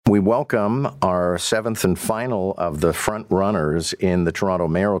We welcome our seventh and final of the front runners in the Toronto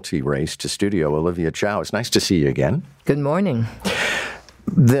mayoralty race to studio, Olivia Chow. It's nice to see you again. Good morning.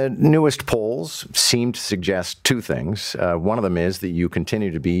 The newest polls seem to suggest two things. One of them is that you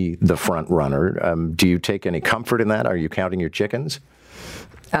continue to be the front runner. Do you take any comfort in that? Are you counting your chickens?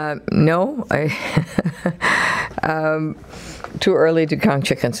 No, too early to count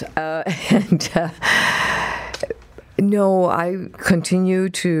chickens. No, I continue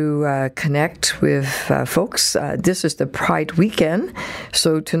to connect with folks. This is the Pride weekend,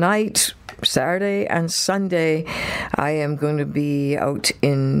 so tonight, Saturday and Sunday, I am going to be out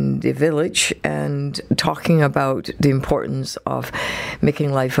in the village and talking about the importance of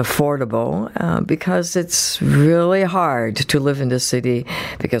making life affordable because it's really hard to live in the city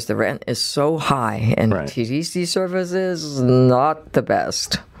because the rent is so high and Right. TTC service is not the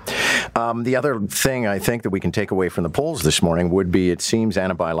best. The other thing I think that we can take away from the polls this morning would be it seems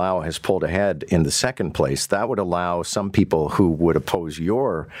Anna Bailão has pulled ahead in the second place. That would allow some people who would oppose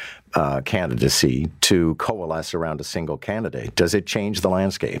your candidacy to coalesce around a single candidate. Does it change the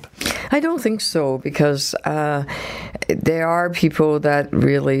landscape? I don't think so because there are people that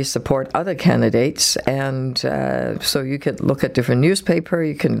really support other candidates, and so you could look at different newspaper,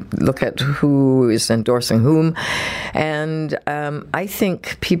 you can look at who is endorsing whom, and I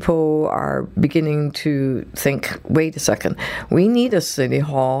think people are beginning to think, wait a second, we need a city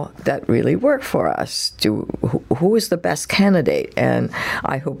hall that really works for us. Who is the best candidate? And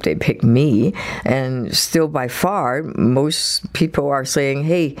I hope they pick me, and still by far most people are saying,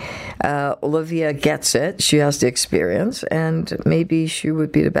 hey, Olivia gets it, she has the experience, and maybe she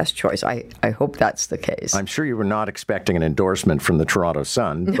would be the best choice. I hope that's the case. I'm sure you were not expecting an endorsement from the Toronto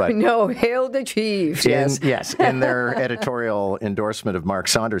Sun, but no, hail the Chiefs. Yes. In their editorial endorsement of Mark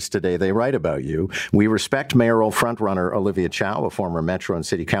Saunders today, they write about you. We respect mayoral frontrunner Olivia Chow, a former Metro and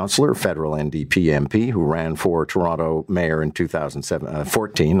City Councillor, federal NDP MP, who ran for Toronto mayor in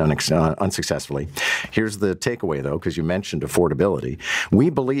 2014 unsuccessfully. Here's the takeaway, though, because you mentioned affordability. We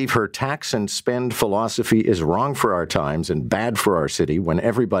believe her tax and spend philosophy is wrong for our times and bad for our city when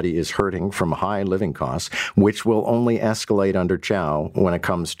everybody is hurting from high living costs, which will only escalate under Chow when it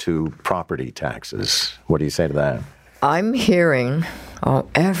comes to property taxes. What do you say to that? I'm hearing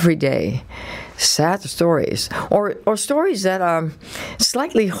every day sad stories or stories that are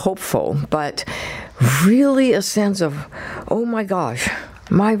slightly hopeful, but really a sense of, oh my gosh,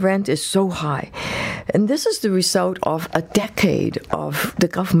 my rent is so high. And this is the result of a decade of the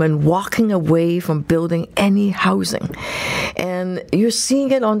government walking away from building any housing. And you're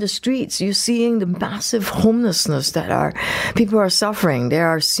seeing it on the streets. You're seeing the massive homelessness that people are suffering. There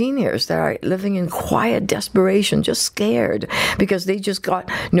are seniors that are living in quiet desperation, just scared because they just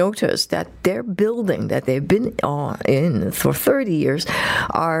got notice that their building that they've been in for 30 years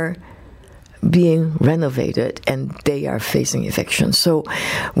are being renovated and they are facing eviction. So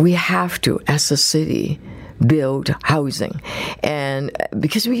we have to, as a city, build housing. And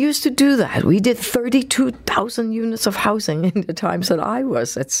because we used to do that, we did 32,000 units of housing in the times that I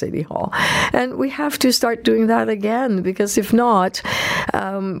was at City Hall. And we have to start doing that again, because if not,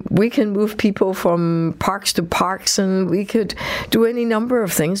 we can move people from parks to parks and we could do any number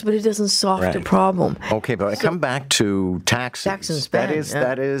of things, but it doesn't solve the problem. Okay, but I come back to taxes. Tax and spend.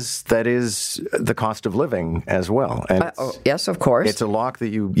 That is the cost of living as well. And yes, of course. It's a lock that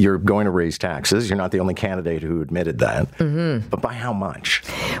you're going to raise taxes. You're not the only candidate who admitted that. Mm-hmm. But by how much?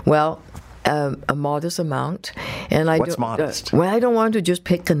 Well, a modest amount. And What's modest? Well, I don't want to just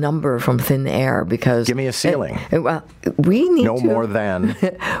pick a number from thin air because... Give me a ceiling. Well, we need no more than...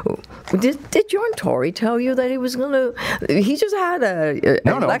 Did John Tory tell you that he was going to... He just had a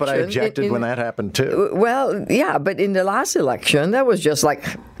No, election. but I objected when that happened too. Well, yeah, but in the last election, that was just like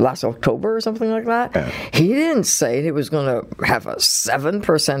last October or something like that. Yeah. He didn't say he was going to have a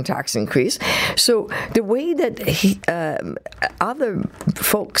 7% tax increase. So the way that other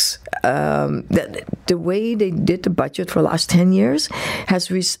folks... that the way they did the budget for the last 10 years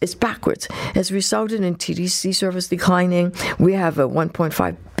is backwards. Has resulted in TTC service declining. We have a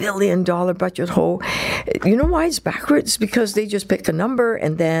 $1.5 billion budget hole. You know why it's backwards? Because they just pick a number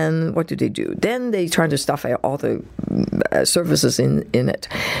and then what do? Then they try to stuff all the services in it.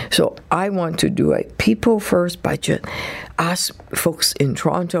 So I want to do a people-first budget. Ask folks in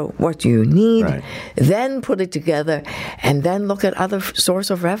Toronto, what do you need? Right. Then put it together and then look at other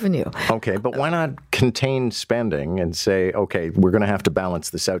source of revenue. Okay, but why not contain spending and say, okay, we're going to have to balance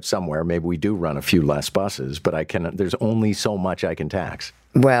this out somewhere. Maybe we do run a few less buses, but there's only so much I can tax.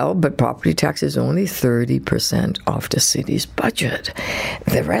 Well, but property tax is only 30% of the city's budget.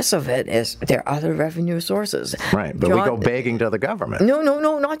 The rest of it is there are other revenue sources. Right, but we go begging to the government. No,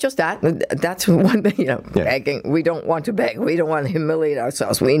 not just that. That's one thing, begging. We don't want to beg. We don't want to humiliate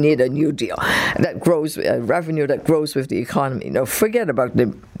ourselves. We need a new deal that grows, revenue that grows with the economy. No, forget about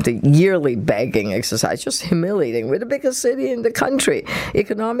the yearly begging exercise, just humiliating. We're the biggest city in the country,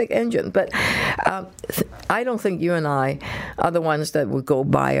 economic engine. But I don't think you and I are the ones that would go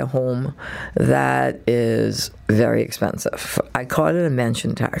buy a home that is very expensive. I call it a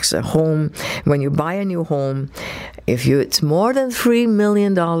mansion tax. A home, when you buy a new home, if it's more than $3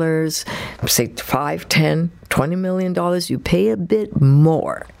 million, say $5, $10, $20 million, you pay a bit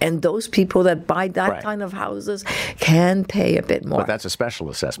more. And those people that buy that kind of houses can pay a bit more. But that's a special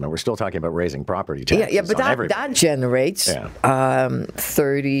assessment. We're still talking about raising property taxes. Yeah, but that generates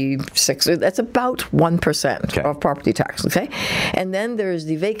 36, that's about 1% of property tax, okay? And then there's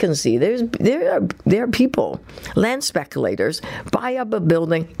the vacancy. There are people, land speculators, buy up a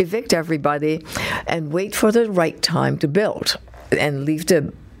building, evict everybody, and wait for the right time to build and leave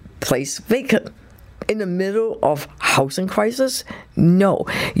the place vacant. In the middle of housing crisis, no.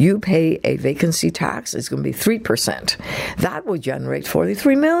 You pay a vacancy tax, it's going to be 3%. That will generate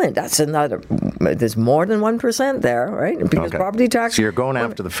 $43 million. That's another, there's more than 1% there, right? Because property tax. So you're going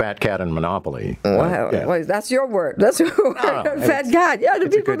after the fat cat in monopoly. Well, that's your word. That's your word. Fat cat. Yeah, the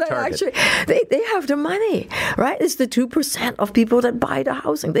people that target. actually, they have the money, right? It's the 2% of people that buy the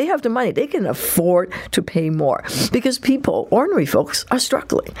housing. They have the money. They can afford to pay more because people, ordinary folks, are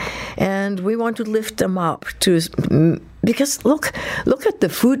struggling. And we want to lift them up to, because look at the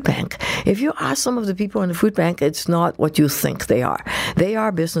food bank. If you ask some of the people in the food bank, it's not what you think they are. They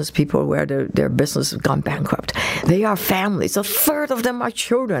are business people where their business has gone bankrupt. They are families. A third of them are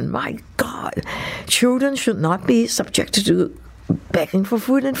children. My God. Children should not be subjected to begging for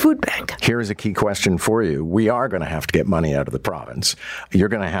food in food bank. Here's a key question for you. We are going to have to get money out of the province. You're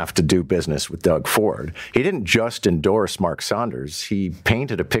going to have to do business with Doug Ford. He didn't just endorse Mark Saunders. He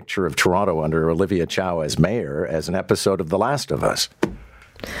painted a picture of Toronto under Olivia Chow as mayor as an episode of The Last of Us.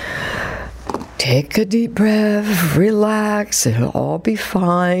 Take a deep breath, relax, it'll all be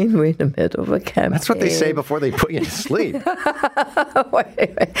fine. We're in the middle of a campaign. That's what they say before they put you to sleep.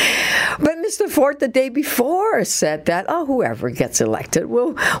 wait. But Mr. Ford the day before said that, whoever gets elected,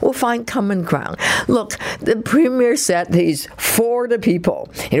 we'll find common ground. Look, the premier said he's for the people.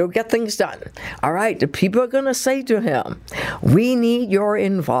 He'll get things done. All right, the people are going to say to him, we need your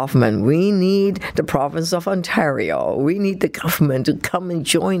involvement. We need the province of Ontario. We need the government to come and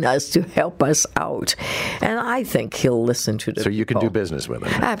join us to help us out. And I think he'll listen to the people. So you can do business with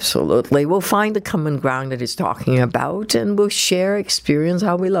him? Absolutely. We'll find the common ground that he's talking about, and we'll share experience,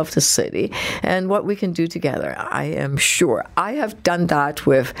 how we love the city, and what we can do together. I am sure. I have done that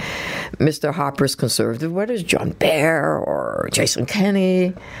with Mr. Harper's Conservative, whether it's John Baer or Jason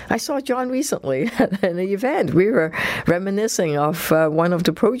Kenney. I saw John recently at an event. We were reminiscing of one of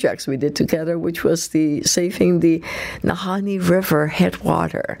the projects we did together, which was saving the Nahanni River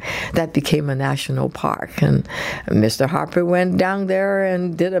headwater that became a national park. And Mr. Harper went down there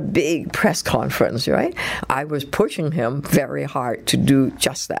and did a big press conference, right? I was pushing him very hard to do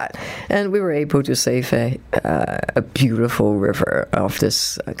just that. And we were able to save a beautiful river of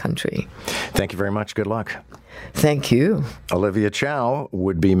this country. Thank you very much. Good luck. Thank you. Olivia Chow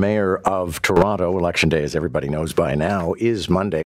would be mayor of Toronto. Election day, as everybody knows by now, is Monday.